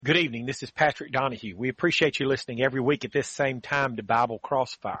Good evening. This is Patrick Donahue. We appreciate you listening every week at this same time to Bible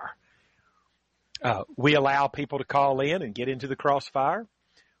Crossfire. We allow people to call in and get into the crossfire.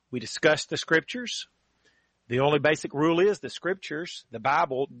 We discuss the scriptures. The only basic rule is the scriptures, the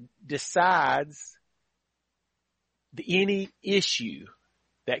Bible, decides any issue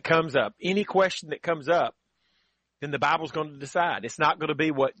that comes up, any question that comes up, then the Bible's going to decide. It's not going to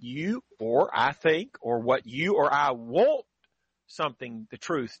be what you or I think or what you or I want something, the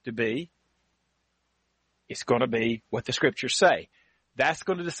truth to be. It's going to be what the scriptures say. That's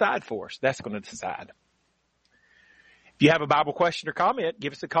going to decide for us. That's going to decide. If you have a Bible question or comment,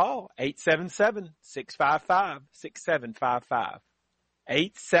 give us a call, 877-655-6755.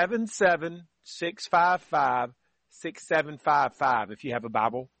 877-655-6755 if you have a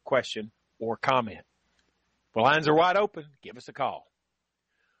Bible question or comment. The lines are wide open. Give us a call.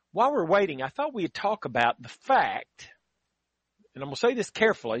 While we're waiting, I thought we'd talk about the fact, and I'm going to say this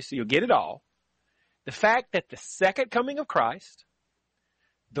carefully so you'll get it all, the fact that the second coming of Christ,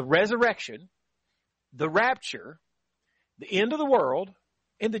 the resurrection, the rapture, the end of the world,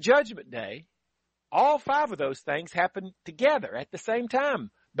 and the judgment day, all five of those things happen together at the same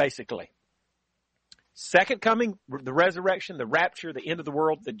time, basically. Second coming, the resurrection, the rapture, the end of the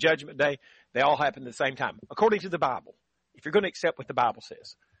world, the judgment day, they all happen at the same time, according to the Bible, if you're going to accept what the Bible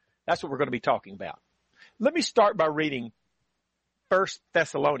says. That's what we're going to be talking about. Let me start by reading 1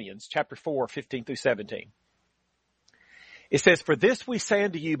 Thessalonians chapter 4, 15 through 17. It says, "For this we say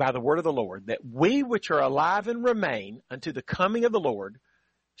unto you by the word of the Lord, that we which are alive and remain unto the coming of the Lord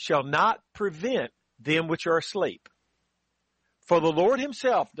shall not prevent them which are asleep. For the Lord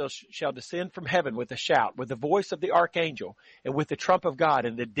himself shall descend from heaven with a shout, with the voice of the archangel, and with the trump of God,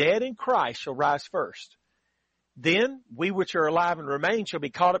 and the dead in Christ shall rise first. Then we which are alive and remain shall be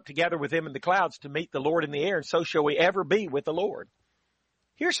caught up together with them in the clouds to meet the Lord in the air, and so shall we ever be with the Lord."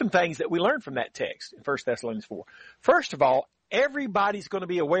 Here's some things that we learned from that text in 1 Thessalonians 4. First of all, everybody's going to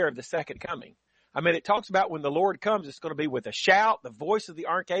be aware of the second coming. I mean, it talks about when the Lord comes, it's going to be with a shout, the voice of the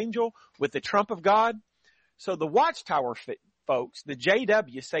archangel, with the trump of God. So the Watchtower folks, the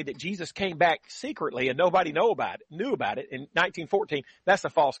JW, say that Jesus came back secretly and nobody knew about it in 1914. That's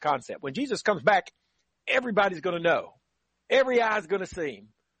a false concept. When Jesus comes back, everybody's going to know. Every eye's going to see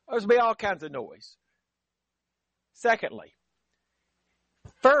him. There's going to be all kinds of noise. Secondly,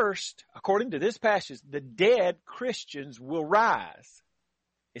 first, according to this passage, the dead Christians will rise.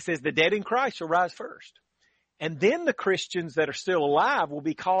 It says the dead in Christ shall rise first. And then the Christians that are still alive will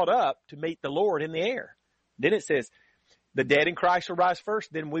be caught up to meet the Lord in the air. Then it says, the dead in Christ shall rise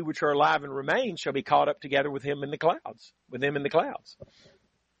first, then we which are alive and remain shall be caught up together with him in the clouds, with him in the clouds.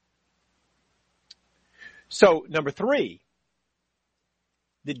 So, number 3,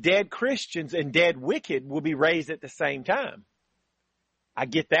 the dead Christians and dead wicked will be raised at the same time. I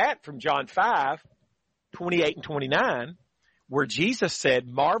get that from John 5, 28 and 29, where Jesus said,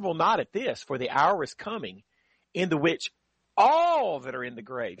 "Marvel not at this, for the hour is coming, in the which all that are in the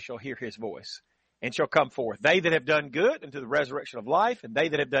grave shall hear his voice, and shall come forth. They that have done good unto the resurrection of life, and they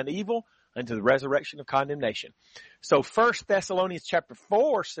that have done evil unto the resurrection of condemnation." So 1 Thessalonians chapter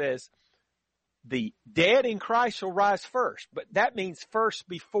 4 says, the dead in Christ shall rise first. But that means first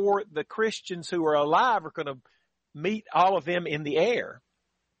before the Christians who are alive are going to meet all of them in the air.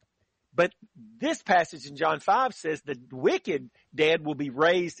 But this passage in John 5 says the wicked dead will be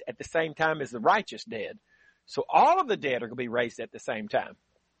raised at the same time as the righteous dead. So all of the dead are going to be raised at the same time.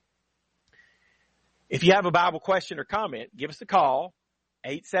 If you have a Bible question or comment, give us a call,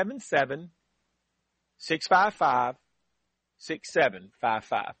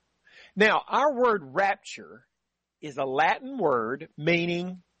 877-655-6755. Now, our word rapture is a Latin word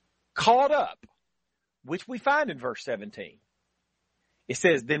meaning caught up, which we find in verse 17. It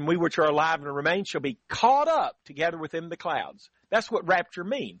says, "Then we which are alive and remain shall be caught up together with him in the clouds." That's what rapture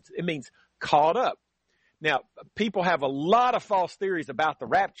means. It means caught up. Now, people have a lot of false theories about the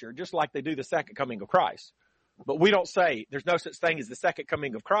rapture, just like they do the second coming of Christ. But we don't say there's no such thing as the second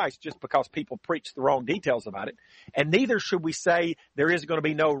coming of Christ just because people preach the wrong details about it. And neither should we say there is going to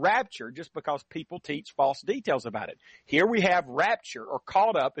be no rapture just because people teach false details about it. Here we have rapture or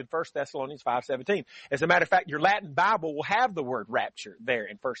caught up in 1 Thessalonians 5:17. As a matter of fact, your Latin Bible will have the word rapture there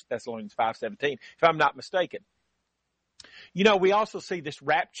in 1 Thessalonians 5:17, if I'm not mistaken. You know, we also see this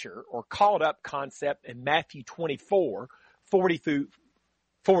rapture or caught up concept in Matthew 24, 40 through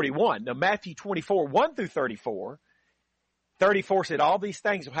 41. Now, Matthew 24, 1 through 34 said all these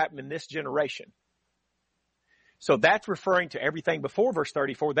things will happen in this generation. So that's referring to everything before verse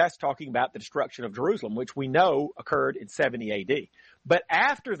 34. That's talking about the destruction of Jerusalem, which we know occurred in 70 AD. But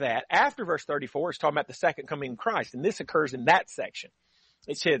after that, after verse 34, it's talking about the second coming of Christ, and this occurs in that section.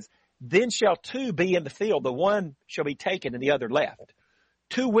 It says, then shall two be in the field, the one shall be taken and the other left.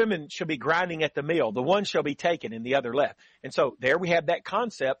 Two women shall be grinding at the mill, the one shall be taken and the other left. And so there we have that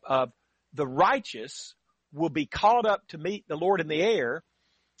concept of the righteous will be caught up to meet the Lord in the air,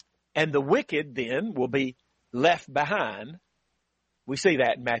 and the wicked then will be left behind. We see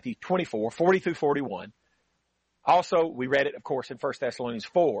that in Matthew 24, 40 through 41. Also, we read it, of course, in 1 Thessalonians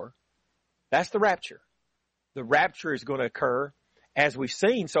 4. That's the rapture. The rapture is going to occur, as we've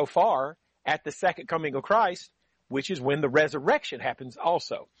seen so far, at the second coming of Christ, which is when the resurrection happens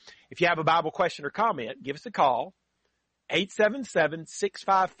also. If you have a Bible question or comment, give us a call,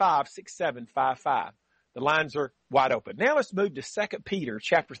 877-655-6755. The lines are wide open. Now let's move to 2 Peter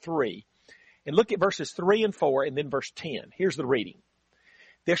chapter 3 and look at verses 3 and 4 and then verse 10. Here's the reading.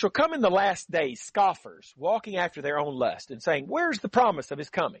 There shall come in the last days scoffers, walking after their own lust and saying, where's the promise of his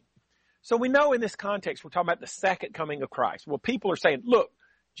coming? So we know in this context we're talking about the second coming of Christ. Well, people are saying, look,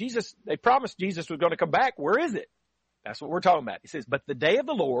 Jesus, they promised Jesus was going to come back. Where is it? That's what we're talking about. He says, but the day of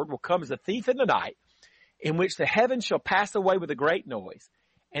the Lord will come as a thief in the night, in which the heavens shall pass away with a great noise,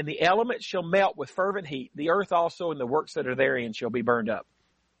 and the elements shall melt with fervent heat. The earth also and the works that are therein shall be burned up.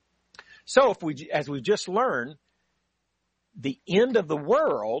 So as we just learned, the end of the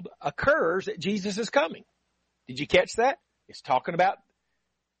world occurs at Jesus' coming. Did you catch that? It's talking about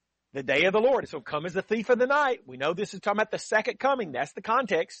the day of the Lord. It will come as a thief in the night. We know this is talking about the second coming. That's the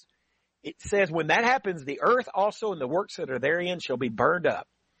context. It says when that happens, the earth also and the works that are therein shall be burned up.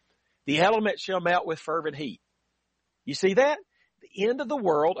 The elements shall melt with fervent heat. You see that? The end of the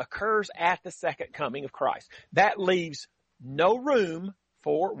world occurs at the second coming of Christ. That leaves no room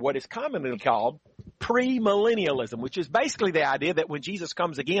for what is commonly called premillennialism, which is basically the idea that when Jesus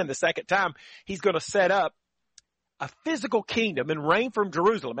comes again the second time, he's going to set up a physical kingdom and reign from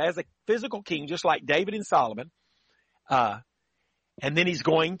Jerusalem as a physical king, just like David and Solomon. And then he's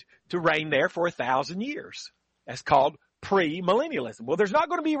going to reign there for 1,000 years. That's called premillennialism. Well, there's not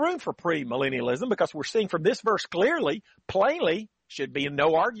going to be room for premillennialism because we're seeing from this verse clearly, plainly, should be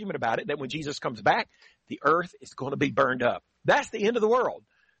no argument about it, that when Jesus comes back, the earth is going to be burned up. That's the end of the world.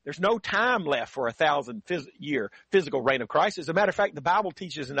 There's no time left for 1,000-year physical reign of Christ. As a matter of fact, the Bible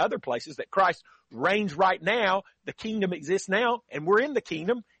teaches in other places that Christ reigns right now. The kingdom exists now, and we're in the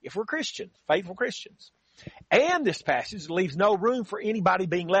kingdom if we're Christians, faithful Christians. And this passage leaves no room for anybody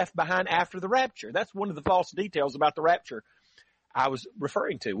being left behind after the rapture. That's one of the false details about the rapture I was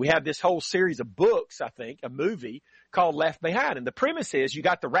referring to. We have this whole series of books, I think, a movie called Left Behind. And the premise is you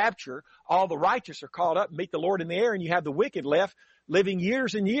got the rapture, all the righteous are caught up and meet the Lord in the air, and you have the wicked left living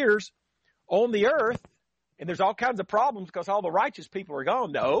years and years on the earth. And there's all kinds of problems because all the righteous people are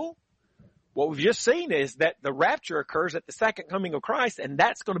gone. No. What we've just seen is that the rapture occurs at the second coming of Christ, and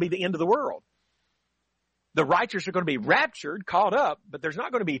that's going to be the end of the world. The righteous are going to be raptured, caught up, but there's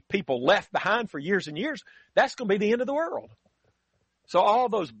not going to be people left behind for years and years. That's going to be the end of the world. So all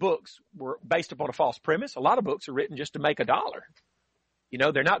those books were based upon a false premise. A lot of books are written just to make a dollar. You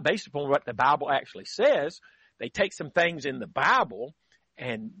know, they're not based upon what the Bible actually says. They take some things in the Bible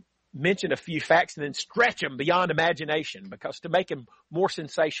and mention a few facts and then stretch them beyond imagination because to make them more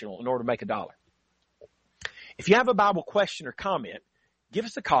sensational in order to make a dollar. If you have a Bible question or comment, give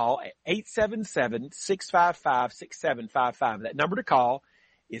us a call at 877-655-6755. That number to call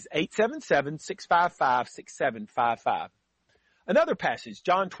is 877-655-6755. Another passage,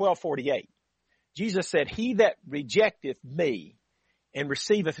 John 12:48. Jesus said, he that rejecteth me and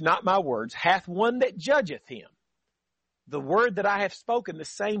receiveth not my words hath one that judgeth him. The word that I have spoken, the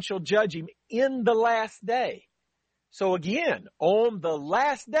same shall judge him in the last day. So again, on the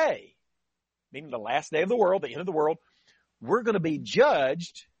last day, meaning the last day of the world, the end of the world, we're going to be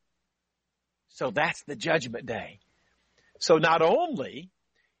judged. So that's the judgment day. So not only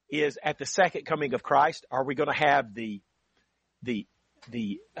is at the second coming of Christ, are we going to have the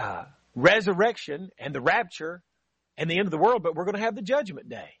resurrection and the rapture and the end of the world, but we're going to have the judgment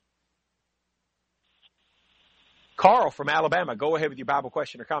day. Carl from Alabama, go ahead with your Bible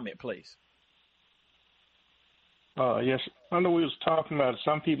question or comment, please. Yes, I know we was talking about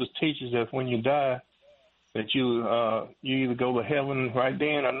some people's teachers that when you die, that you either go to heaven right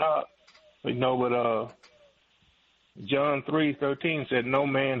then or not. But John 3:13 said no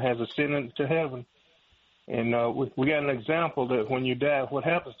man has ascended to heaven. And we got an example that when you die, what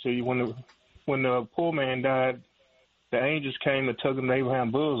happens to you? When the poor man died, the angels came and took him to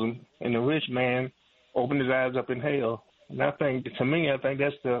Abraham's bosom, and the rich man opened his eyes up in hell. And I think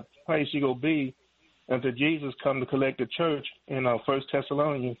that's the place you go be until Jesus come to collect the church in 1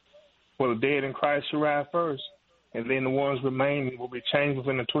 Thessalonians. For the dead in Christ shall rise first, and then the ones remaining will be changed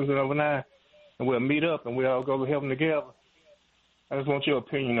within the twinkling of an eye, and we'll meet up and we'll all go to heaven together. I just want your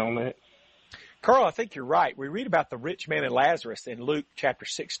opinion on that. Carl, I think you're right. We read about the rich man and Lazarus in Luke chapter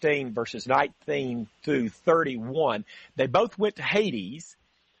 16, verses 19 through 31. They both went to Hades.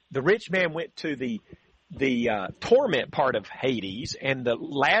 The rich man went to the torment part of Hades, and the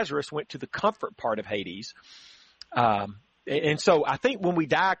Lazarus went to the comfort part of Hades. And so I think when we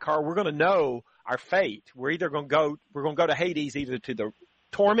die, Carl, we're going to know our fate. We're going to go to Hades, either to the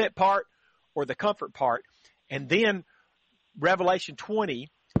torment part or the comfort part. And then Revelation 20,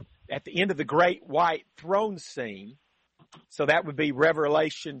 at the end of the great white throne scene, so that would be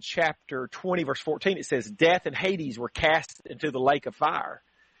Revelation chapter 20, verse 14. It says, death and Hades were cast into the lake of fire.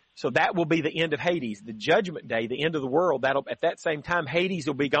 So that will be the end of Hades, the judgment day, the end of the world. At that same time, Hades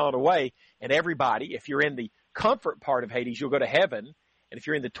will be gone away, and everybody, if you're in the comfort part of Hades, you'll go to heaven, and if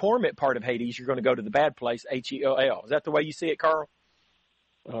you're in the torment part of Hades, you're going to go to the bad place, H-E-L-L. Is that the way you see it, Carl?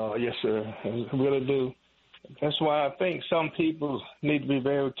 Yes, sir. I really do. That's why I think some people need to be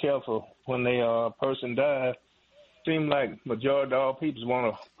very careful when a person dies. Seems like majority of all people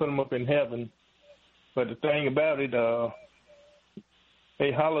want to put them up in heaven, but the thing about it,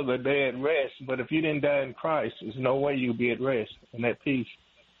 they holler that they're at rest, but if you didn't die in Christ, there's no way you'll be at rest and at peace.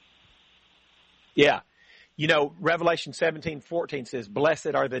 Yeah. You know, Revelation 17:14 says,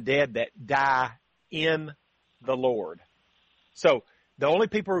 blessed are the dead that die in the Lord. So the only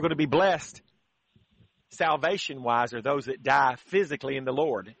people who are going to be blessed salvation-wise are those that die physically in the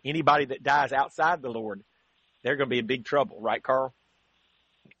Lord. Anybody that dies outside the Lord, they're going to be in big trouble. Right, Carl?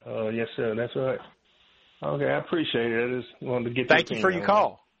 Yes, sir. That's right. Okay, I appreciate it. I just wanted to get Thank you for your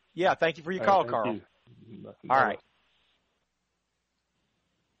call. Yeah, thank you for your call, Carl. All right.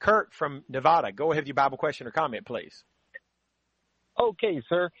 Kurt from Nevada, go ahead with your Bible question or comment, please. Okay,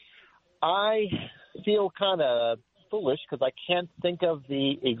 sir. I feel kind of foolish because I can't think of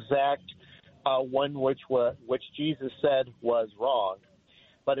the exact one which Jesus said was wrong.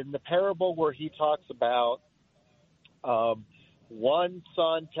 But in the parable where he talks about one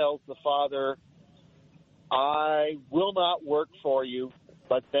son tells the father, I will not work for you,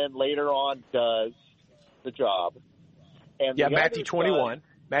 but then later on does the job. And yeah, Matthew 21.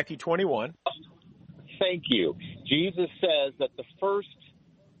 Matthew 21. Thank you. Jesus says that the first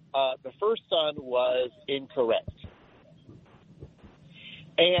son was incorrect.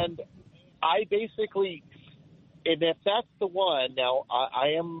 And I basically, and if that's the one, now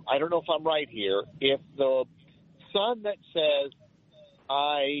I don't know if I'm right here, if the son that says,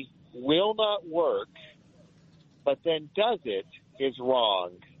 I will not work, but then does it, is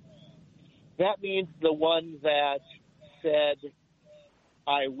wrong. That means the one that said,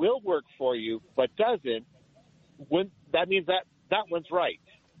 I will work for you, but doesn't, that means that one's right.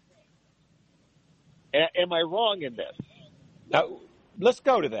 Am I wrong in this? Now, let's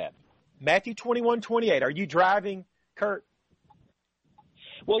go to that. Matthew 21:28. Are you driving, Kurt?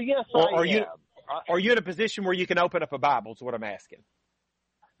 Well, yes, I am. Are you in a position where you can open up a Bible is what I'm asking?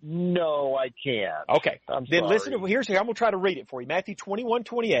 No, I can't. Okay. Then listen to, here's, I'm going to try to read it for you. Matthew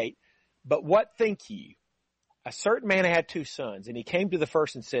 21:28. But what think ye? A certain man had two sons, and he came to the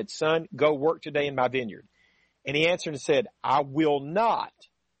first and said, Son, go work today in my vineyard. And he answered and said, I will not.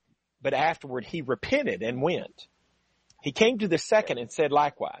 But afterward he repented and went. He came to the second and said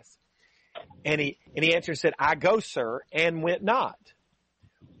likewise. And he answered and said, I go, sir, and went not.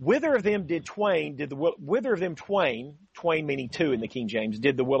 Whither of them twain meaning two in the King James,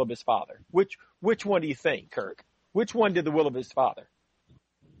 did the will of his father? Which one do you think, Kirk? Which one did the will of his father?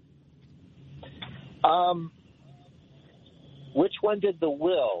 Which one did the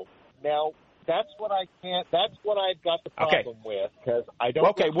will? Now, that's what I've got the problem with, because I don't.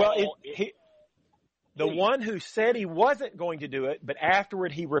 Okay, well, the one who said he wasn't going to do it, but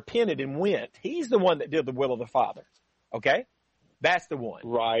afterward he repented and went, he's the one that did the will of the Father. Okay? That's the one.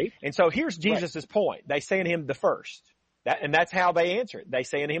 Right. And so here's Jesus' point. They say in him the first. And that's how they answer it. They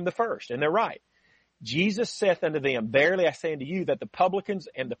say in him the first, and they're right. Jesus saith unto them, Verily I say unto you that the publicans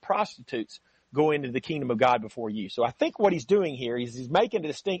and the prostitutes go into the kingdom of God before you. So I think what he's doing here is he's making a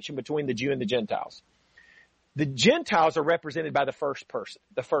distinction between the Jew and the Gentiles. The Gentiles are represented by the first person,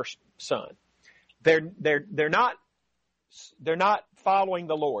 the first son. They're not following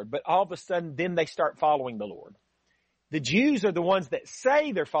the Lord, but all of a sudden then they start following the Lord. The Jews are the ones that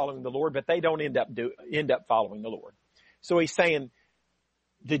say they're following the Lord, but they don't end up following the Lord. So he's saying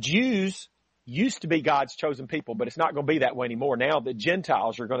the Jews used to be God's chosen people, but it's not going to be that way anymore. Now the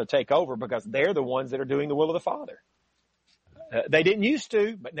Gentiles are going to take over because they're the ones that are doing the will of the Father. They didn't used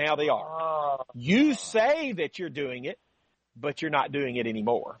to, but now they are. You say that you're doing it, but you're not doing it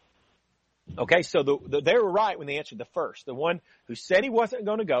anymore. Okay, so they were right when they answered the first. The one who said he wasn't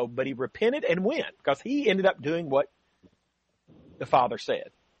going to go, but he repented and went because he ended up doing what the Father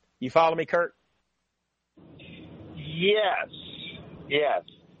said. You follow me, Kurt? Yes.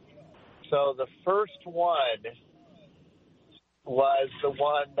 So the first one was the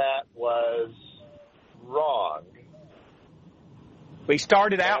one that was wrong. He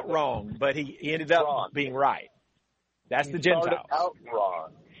started out wrong, but he ended up being right. That's the Gentiles. Started out wrong.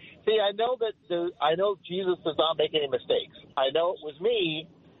 See, I know Jesus does not make any mistakes. I know it was me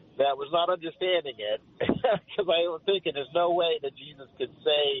that was not understanding it because I was thinking there's no way that Jesus could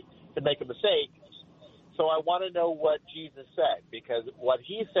say to make a mistake. So I want to know what Jesus said, because what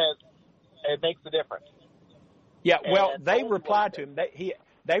he says, it makes a difference. Yeah, well, they replied to him.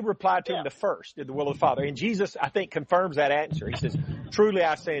 They replied to him the first, did the will of the Father. And Jesus, I think, confirms that answer. He says, truly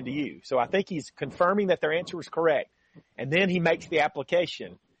I say unto you. So I think he's confirming that their answer was correct. And then he makes the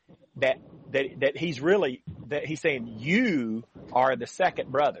application that he's saying, you are the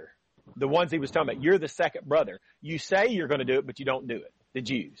second brother. The ones he was talking about, you're the second brother. You say you're going to do it, but you don't do it. The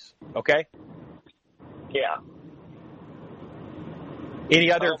Jews. Okay? Yeah.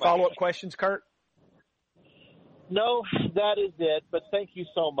 Any other follow-up questions, Kurt? No, that is it. But thank you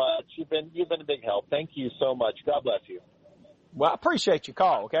so much. You've been a big help. Thank you so much. God bless you. Well, I appreciate your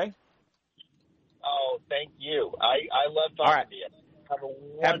call, okay? Oh, thank you. I love talking to you.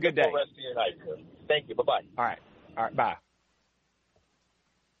 Have a good day. Rest of your night, sir. Thank you. Bye-bye. All right, bye.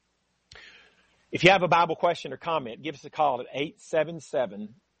 If you have a Bible question or comment, give us a call at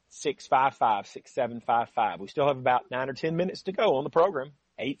 877-655-6755. We still have about 9 or 10 minutes to go on the program.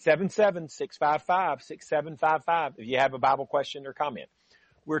 877-655-6755 if you have a Bible question or comment.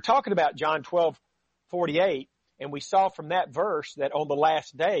 We're talking about John 12:48, and we saw from that verse that on the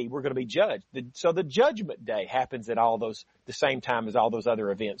last day we're going to be judged. So the judgment day happens at the same time as all those other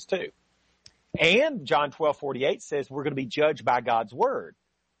events too. And John 12:48 says we're going to be judged by God's word.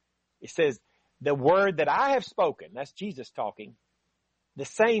 It says, the word that I have spoken, that's Jesus talking, the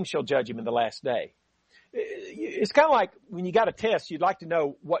same shall judge him in the last day. It's kind of like when you got a test, you'd like to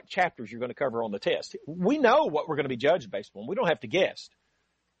know what chapters you're going to cover on the test. We know what we're going to be judged based on. We don't have to guess.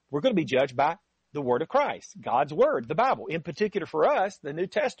 We're going to be judged by the word of Christ, God's word, the Bible. In particular for us, the New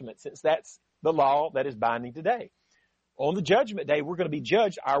Testament, since that's the law that is binding today. On the judgment day, we're going to be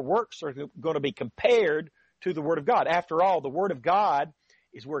judged. Our works are going to be compared to the word of God. After all, the word of God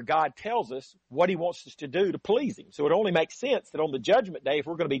is where God tells us what he wants us to do to please him. So it only makes sense that on the judgment day, if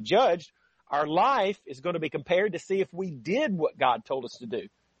we're going to be judged, our life is going to be compared to see if we did what God told us to do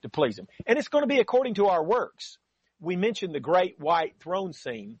to please him. And it's going to be according to our works. We mentioned the great white throne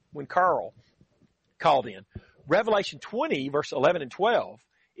scene when Carl called in. Revelation 20, verse 11 and 12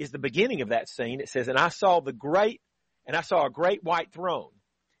 is the beginning of that scene. It says, and I saw a great white throne,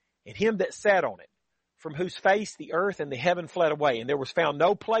 and him that sat on it, from whose face the earth and the heaven fled away, and there was found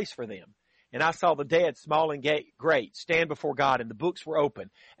no place for them. And I saw the dead, small and great, stand before God, and the books were open.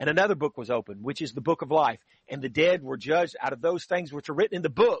 And another book was opened, which is the book of life. And the dead were judged out of those things which are written in the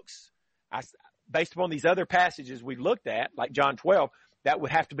books. Based upon these other passages we looked at, like John 12, that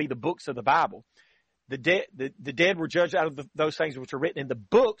would have to be the books of the Bible. The dead were judged out of those things which are written in the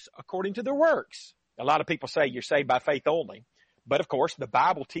books according to their works. A lot of people say you're saved by faith only. But, of course, the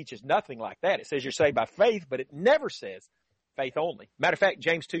Bible teaches nothing like that. It says you're saved by faith, but it never says faith only. Matter of fact,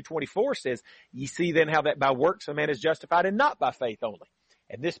 James 2:24 says, ye see then how that by works a man is justified and not by faith only.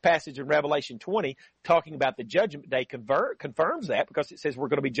 And this passage in Revelation 20, talking about the judgment day, confirms that, because it says we're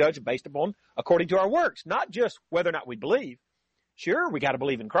going to be judged based upon according to our works, not just whether or not we believe. Sure, we got to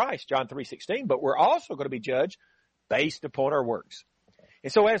believe in Christ, John 3:16, but we're also going to be judged based upon our works.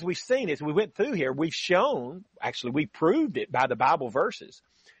 And so as we've seen, as we went through here, we proved it by the Bible verses,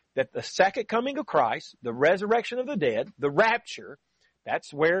 that the second coming of Christ, the resurrection of the dead, the rapture,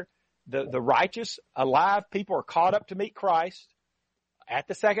 that's where the righteous, alive people are caught up to meet Christ at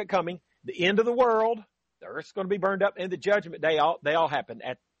the second coming, the end of the world, the earth's going to be burned up, and the judgment day, they all happen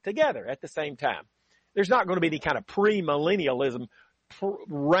together at the same time. There's not going to be any kind of premillennialism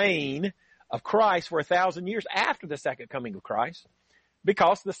reign of Christ for 1,000 years after the second coming of Christ.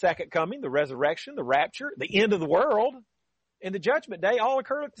 Because the second coming, the resurrection, the rapture, the end of the world, and the judgment day all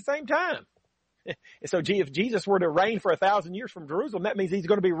occur at the same time. And so if Jesus were to reign for 1,000 years from Jerusalem, that means he's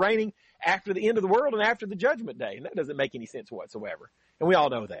going to be reigning after the end of the world and after the judgment day. And that doesn't make any sense whatsoever. And we all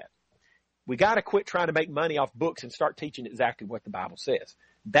know that. We got to quit trying to make money off books and start teaching exactly what the Bible says.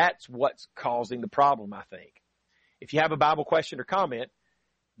 That's what's causing the problem, I think. If you have a Bible question or comment,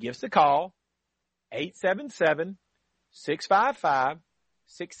 give us a call, 877-655-6755,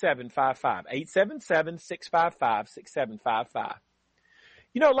 877-655-6755.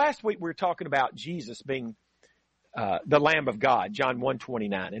 You know, last week we were talking about Jesus being the Lamb of God, John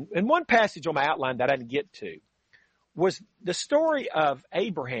 1:29. And one passage on my outline that I didn't get to was the story of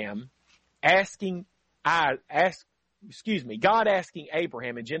Abraham God asking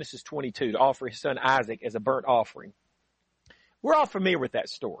Abraham in Genesis 22 to offer his son Isaac as a burnt offering. We're all familiar with that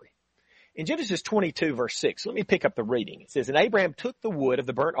story. In Genesis 22, verse 6, let me pick up the reading. It says, "And Abraham took the wood of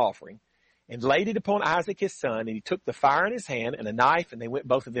the burnt offering and laid it upon Isaac his son, and he took the fire in his hand and a knife, and they went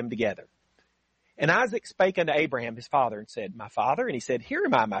both of them together. And Isaac spake unto Abraham his father and said, My father. And he said, Here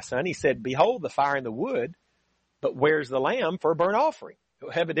am I, my son. He said, Behold the fire and the wood, but where's the lamb for a burnt offering?"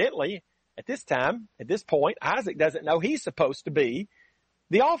 Well, evidently, at this point, Isaac doesn't know he's supposed to be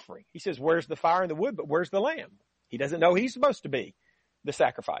the offering. He says, where's the fire and the wood, but where's the lamb? He doesn't know he's supposed to be the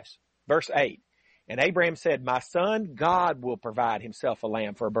sacrifice. Verse 8, "And Abraham said, My son, God will provide himself a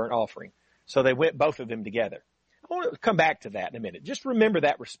lamb for a burnt offering." So they went both of them together. I want to come back to that in a minute. Just remember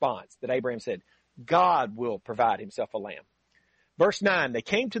that response that Abraham said, God will provide himself a lamb. Verse 9, "They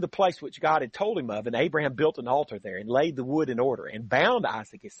came to the place which God had told him of, and Abraham built an altar there and laid the wood in order and bound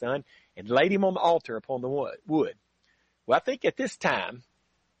Isaac his son and laid him on the altar upon the wood." Well, I think at this time,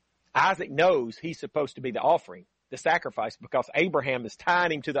 Isaac knows he's supposed to be the offering, the sacrifice, because Abraham is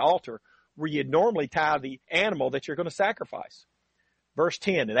tying him to the altar where you'd normally tie the animal that you're going to sacrifice. Verse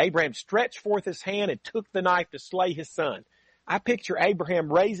 10, "And Abraham stretched forth his hand and took the knife to slay his son." I picture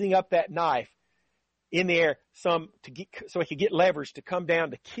Abraham raising up that knife in the air so he could get leverage to come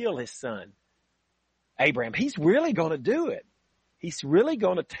down to kill his son. Abraham, he's really going to do it. He's really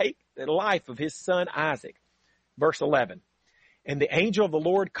going to take the life of his son Isaac. Verse 11, "And the angel of the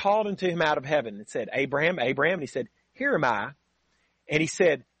Lord called unto him out of heaven and said, Abraham, Abraham. And he said, Here am I. And he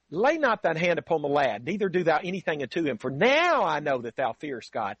said, Lay not thine hand upon the lad, neither do thou anything unto him. For now I know that thou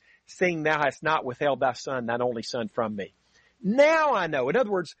fearest God, seeing thou hast not withheld thy son, thine only son, from me." Now I know. In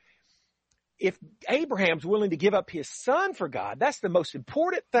other words, if Abraham's willing to give up his son for God, that's the most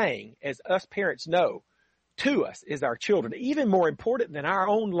important thing, as us parents know, to us is our children, even more important than our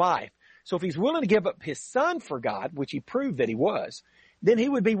own life. So if he's willing to give up his son for God, which he proved that he was, then he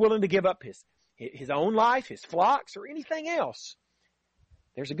would be willing to give up his own life, his flocks, or anything else.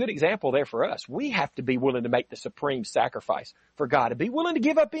 There's a good example there for us. We have to be willing to make the supreme sacrifice for God and be willing to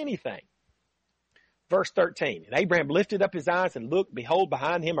give up anything. Verse 13, "And Abraham lifted up his eyes and looked, behold,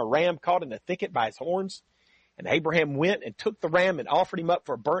 behind him a ram caught in the thicket by his horns. And Abraham went and took the ram and offered him up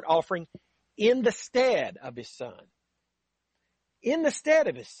for a burnt offering in the stead of his son." In the stead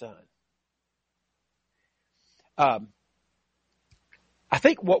of his son. I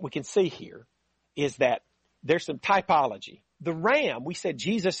think what we can see here is that there's some typology. The ram, we said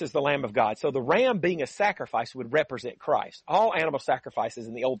Jesus is the Lamb of God. So the ram being a sacrifice would represent Christ. All animal sacrifices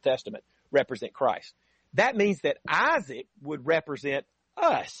in the Old Testament represent Christ. That means that Isaac would represent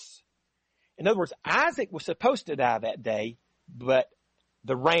us. In other words, Isaac was supposed to die that day, but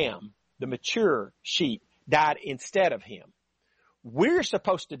the ram, the mature sheep, died instead of him. We're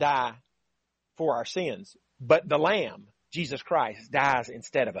supposed to die for our sins, but the Lamb, Jesus Christ, dies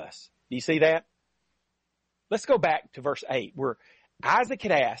instead of us. Do you see that? Let's go back to verse 8, where Isaac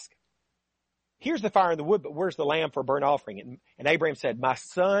had asked, Here's the fire and the wood, but where's the lamb for a burnt offering? And Abraham said, My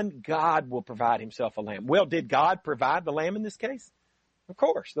son, God will provide himself a lamb. Well, did God provide the lamb in this case? Of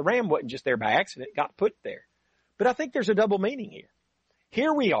course. The ram wasn't just there by accident. It got put there. But I think there's a double meaning here.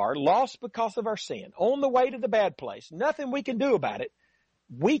 Here we are, lost because of our sin, on the way to the bad place. Nothing we can do about it.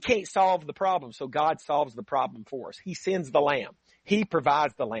 We can't solve the problem, so God solves the problem for us. He sends the lamb. He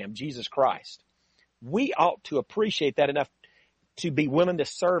provides the lamb, Jesus Christ. We ought to appreciate that enough to be willing to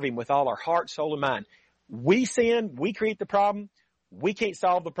serve him with all our heart, soul, and mind. We sin. We create the problem. We can't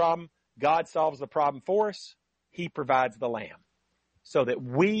solve the problem. God solves the problem for us. He provides the lamb so that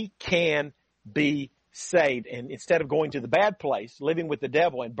we can be saved. And instead of going to the bad place, living with the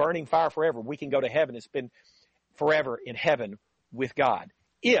devil and burning fire forever, we can go to heaven and spend forever in heaven with God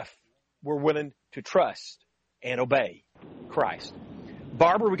if we're willing to trust and obey Christ.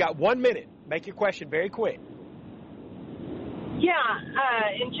 Barbara, we got 1 minute. Make your question very quick. Yeah,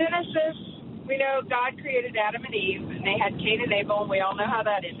 in Genesis, we know God created Adam and Eve, and they had Cain and Abel, and we all know how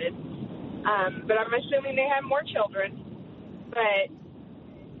that ended. But I'm assuming they had more children. But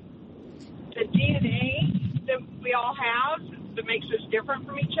the DNA that we all have that makes us different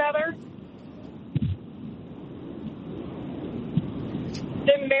from each other,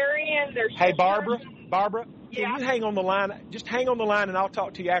 then Mary and their sister. Hey, Barbara, yeah? Can you hang on the line? Just hang on the line, and I'll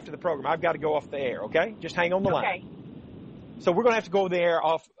talk to you after the program. I've got to go off the air, okay? Just hang on the line. Okay. So we're going to have to go there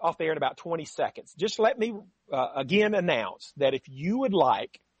off the air in about 20 seconds. Just let me again announce that if you would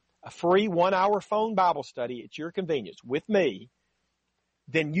like a free 1-hour phone Bible study at your convenience with me,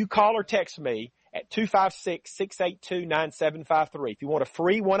 then you call or text me at 256-682-9753. If you want a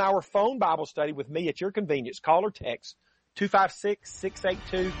free 1-hour phone Bible study with me at your convenience, call or text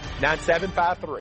 256-682-9753.